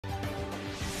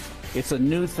It's a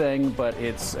new thing, but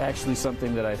it's actually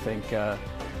something that I think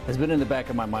has been in the back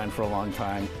of my mind for a long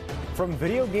time. From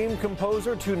video game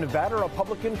composer to Nevada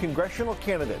Republican congressional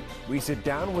candidate, we sit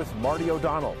down with Marty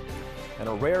O'Donnell. In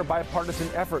a rare bipartisan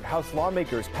effort, House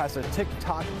lawmakers pass a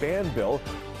TikTok ban bill,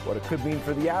 what it could mean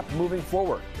for the app moving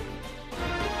forward.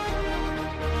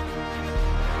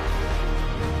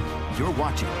 You're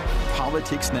watching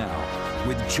Politics Now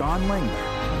with John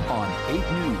Langler on 8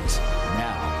 News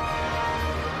Now.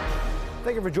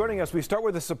 Thank you for joining us. We start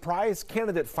with a surprise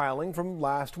candidate filing from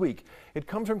last week. It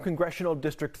comes from Congressional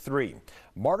District 3.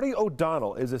 Marty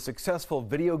O'Donnell is a successful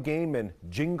video game and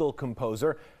jingle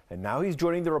composer, and now he's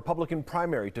joining the Republican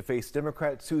primary to face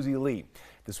Democrat Susie Lee.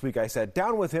 This week I sat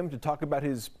down with him to talk about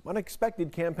his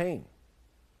unexpected campaign.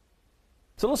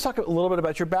 So let's talk a little bit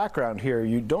about your background here.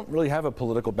 You don't really have a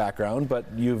political background, but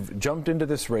you've jumped into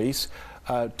this race.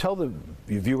 Tell the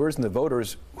viewers and the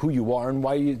voters who you are and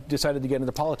why you decided to get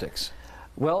into politics.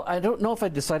 Well, I don't know if I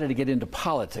decided to get into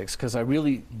politics because I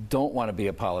really don't want to be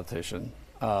a politician.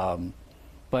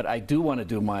 But I do want to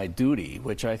do my duty,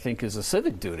 which I think is a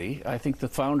civic duty. I think the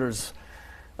founders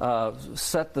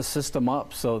set the system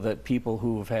up so that people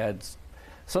who've had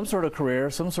some sort of career,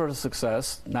 some sort of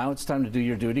success, now it's time to do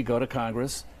your duty, go to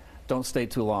Congress, don't stay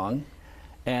too long,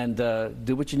 and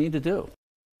do what you need to do.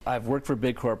 I've worked for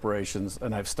big corporations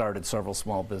and I've started several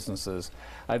small businesses.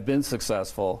 I've been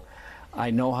successful. I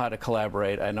know how to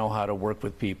collaborate. I know how to work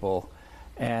with people.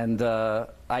 And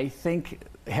I think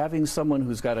having someone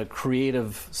who's got a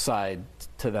creative side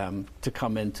to them to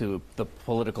come into the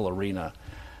political arena,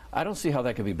 I don't see how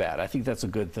that could be bad. I think that's a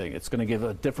good thing. It's going to give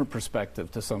a different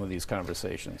perspective to some of these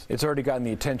conversations. It's already gotten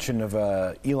the attention of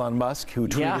Elon Musk, who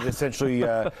tweeted essentially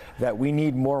that we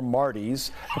need more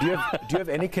Martys. Do you have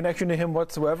any connection to him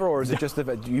whatsoever, or is it just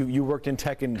that you worked in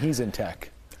tech and he's in tech?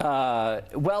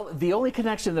 Well, the only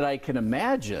connection that I can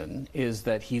imagine is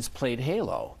that he's played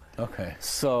Halo. Okay.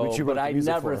 So, but I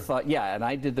never thought, yeah, and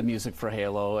I did the music for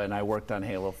Halo, and I worked on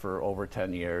Halo for over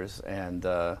 10 years, and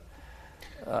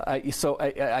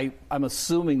I'm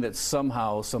assuming that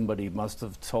somehow somebody must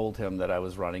have told him that I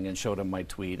was running and showed him my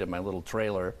tweet and my little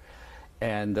trailer,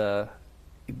 and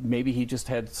maybe he just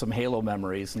had some Halo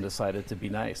memories and decided to be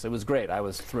nice. It was great. I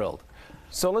was thrilled.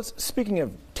 So speaking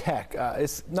of tech,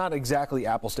 it's not exactly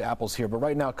apples to apples here, but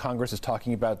right now Congress is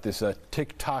talking about this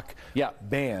TikTok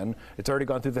ban. It's already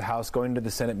gone through the House, going to the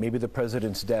Senate, maybe the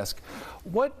president's desk.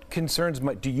 What concerns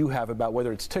do you have about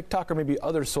whether it's TikTok or maybe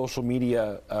other social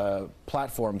media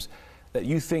platforms that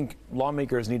you think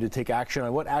lawmakers need to take action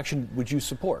on? What action would you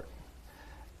support?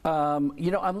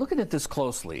 You know, I'm looking at this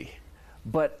closely.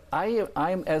 But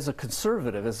I'm, as a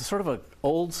conservative, as a sort of an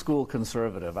old school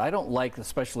conservative, I don't like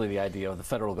especially the idea of the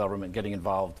federal government getting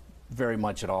involved very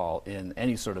much at all in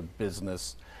any sort of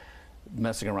business,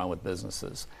 messing around with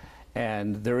businesses.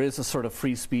 And there is a sort of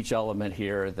free speech element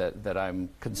here that I'm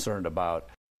concerned about.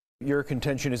 Your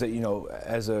contention is that, you know,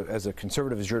 as a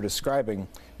conservative, as you're describing,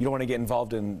 you don't want to get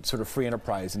involved in sort of free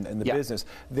enterprise and the business.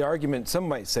 The argument some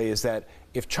might say is that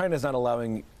if China's not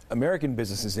allowing American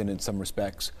businesses in some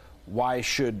respects, why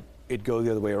should it go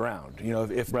the other way around? You know,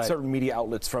 if certain media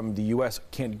outlets from the U.S.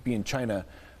 can't be in China,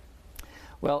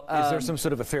 well, is there some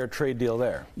sort of a fair trade deal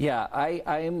there? Yeah,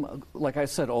 I'm, like I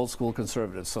said, old school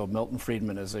conservative, so Milton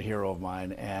Friedman is a hero of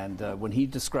mine, and when he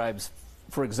describes,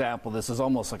 for example, this is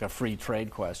almost like a free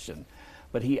trade question,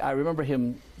 but I remember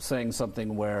him saying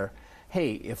something where,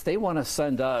 hey, if they want to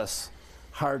send us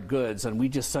hard goods and we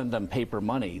just send them paper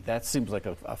money, that seems like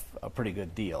a pretty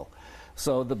good deal.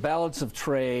 So the balance of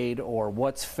trade, or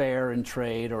what's fair in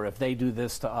trade, or if they do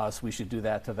this to us, we should do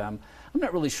that to them. I'm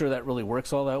not really sure that really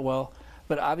works all that well,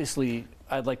 but obviously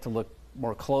I'd like to look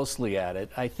more closely at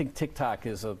it. I think TikTok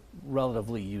is a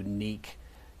relatively unique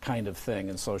kind of thing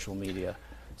in social media.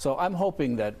 So I'm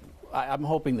hoping that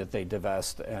they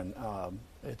divest and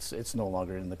it's no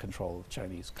longer in the control of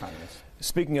Chinese communists.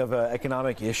 Speaking of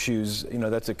economic issues, you know,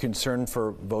 that's a concern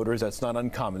for voters. That's not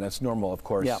uncommon. That's normal, of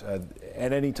course,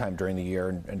 at any time during the year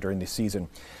and during the season.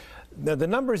 Now, the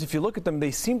numbers, if you look at them, they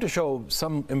seem to show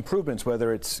some improvements,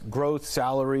 whether it's growth,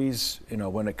 salaries, you know,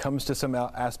 when it comes to some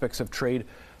aspects of trade.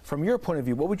 From your point of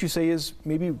view, what would you say is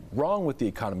maybe wrong with the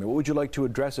economy? What would you like to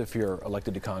address if you're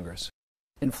elected to Congress?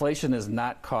 Inflation is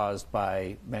not caused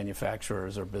by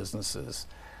manufacturers or businesses.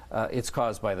 It's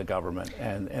caused by the government,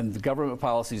 and the government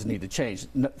policies need to change.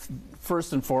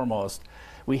 First and foremost,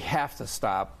 we have to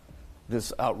stop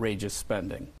this outrageous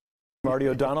spending. Marty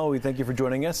O'Donnell, we thank you for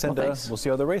joining us, and we'll see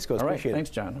how the race goes. All right, appreciate thanks,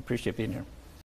 it. John. Appreciate being here.